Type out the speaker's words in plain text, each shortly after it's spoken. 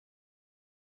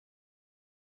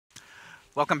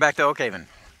Welcome back to Oak Haven.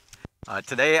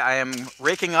 Today I am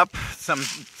raking up some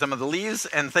of the leaves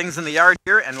and things in the yard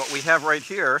here, and what we have right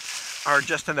here are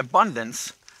just an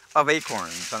abundance of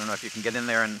acorns. I don't know if you can get in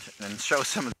there and show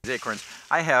some of these acorns.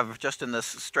 I have, just in this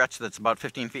stretch that's about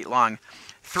 15 feet long,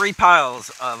 3 piles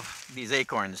of these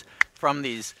acorns from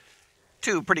these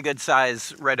 2 pretty good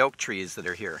size red oak trees that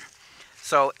are here.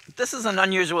 So this is an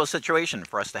unusual situation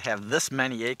for us to have this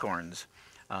many acorns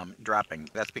dropping.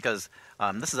 That's because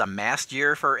this is a mast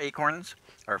year for acorns,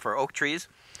 or for oak trees.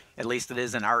 At least it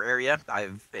is in our area.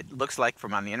 It looks like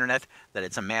from on the internet that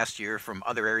it's a mast year from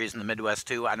other areas in the Midwest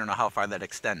too. I don't know how far that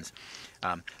extends.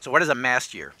 So what is a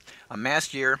mast year? A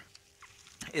mast year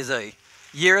is a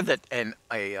year that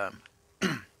a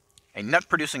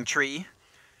nut-producing tree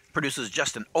produces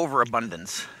just an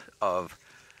overabundance of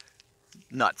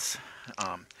nuts.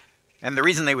 And the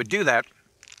reason they would do that,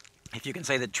 if you can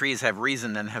say that trees have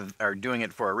reason and are doing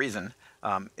it for a reason,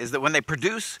 is that when they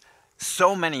produce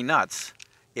so many nuts,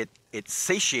 it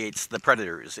satiates the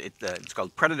predators. It's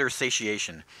called predator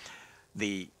satiation.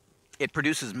 It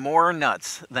produces more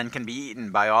nuts than can be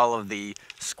eaten by all of the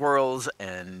squirrels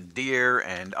and deer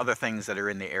and other things that are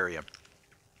in the area.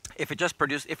 If it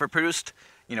produced,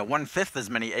 1/5 as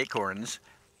many acorns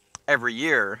every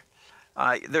year,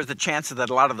 there's a chance that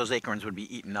a lot of those acorns would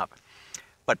be eaten up.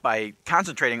 But by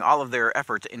concentrating all of their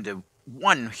efforts into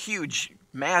one huge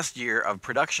mast year of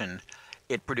production,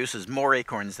 it produces more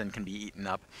acorns than can be eaten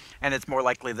up, and it's more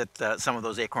likely that some of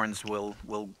those acorns will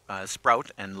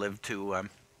sprout and live to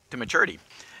maturity.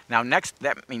 Now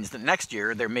that means that next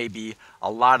year there may be a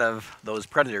lot of those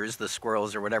predators, the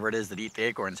squirrels or whatever it is that eat the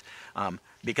acorns,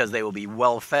 because they will be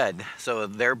well fed, so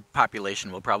their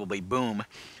population will probably boom.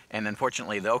 And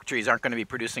unfortunately, the oak trees aren't going to be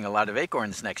producing a lot of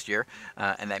acorns next year,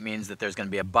 and that means that there's going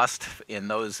to be a bust in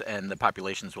those, and the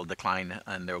populations will decline,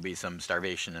 and there will be some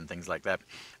starvation and things like that.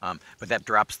 But that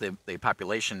drops the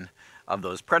population of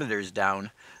those predators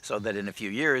down, so that in a few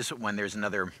years, when there's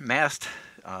another mast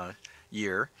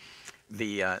year,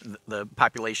 the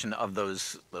population of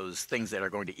those things that are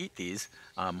going to eat these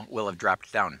will have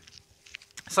dropped down.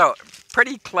 So,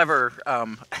 pretty clever,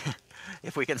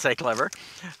 if we can say clever,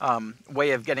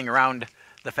 way of getting around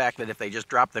the fact that if they just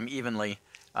drop them evenly,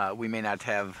 we may not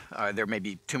have, there may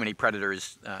be too many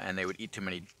predators and they would eat too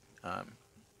many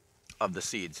of the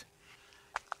seeds.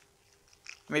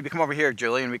 Maybe come over here,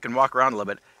 Julie, and we can walk around a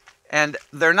little bit. And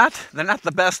they're not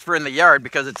the best for in the yard,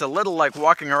 because it's a little like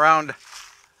walking around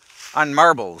on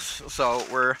marbles. So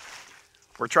we're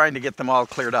trying to get them all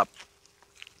cleared up.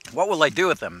 What will I do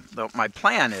with them? My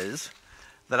plan is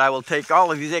that I will take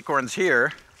all of these acorns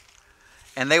here,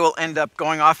 and they will end up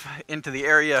going off into the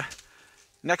area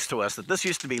next to us. That this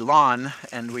used to be lawn,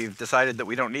 and we've decided that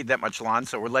we don't need that much lawn,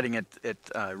 so we're letting it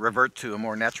revert to a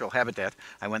more natural habitat.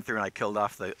 I went through and I killed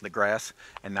off the grass,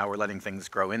 and now we're letting things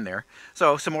grow in there.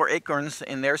 So some more acorns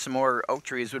in there, some more oak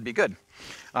trees would be good.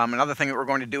 Another thing that we're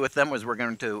going to do with them is we're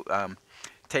going to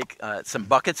take some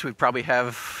buckets. We probably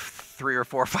have 3 or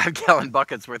 4 5-gallon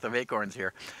buckets worth of acorns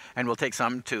here, and we'll take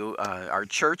some to our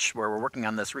church, where we're working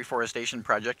on this reforestation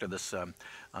project, or this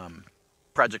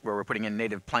project where we're putting in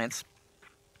native plants.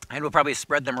 And we'll probably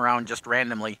spread them around just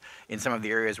randomly in some of the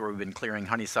areas where we've been clearing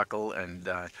honeysuckle and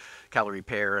Callery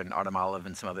pear and autumn olive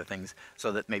and some other things,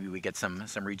 so that maybe we get some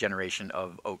regeneration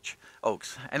of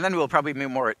oaks. And then we'll probably be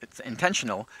more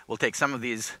intentional. We'll take some of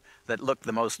these that look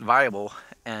the most viable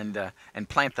and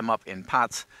plant them up in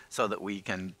pots, so that we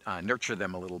can nurture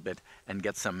them a little bit and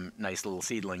get some nice little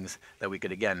seedlings that we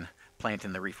could again plant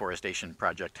in the reforestation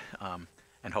project.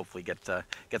 And hopefully get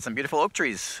some beautiful oak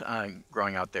trees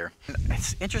growing out there.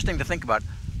 It's interesting to think about,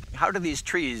 how do these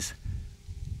trees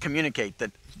communicate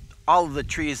that all of the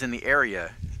trees in the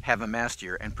area have a mast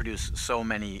year and produce so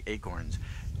many acorns?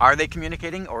 Are they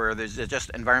communicating, or are there just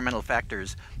environmental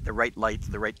factors, the right light,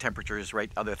 the right temperatures,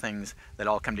 right other things that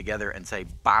all come together and say,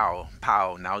 bow,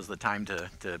 pow, now's the time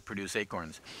to produce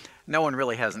acorns? No one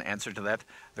really has an answer to that.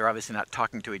 They're obviously not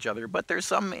talking to each other, but there's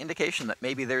some indication that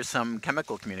maybe there's some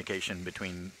chemical communication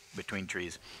between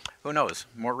trees. Who knows?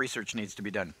 More research needs to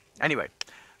be done. Anyway,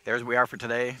 there we are for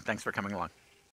today. Thanks for coming along.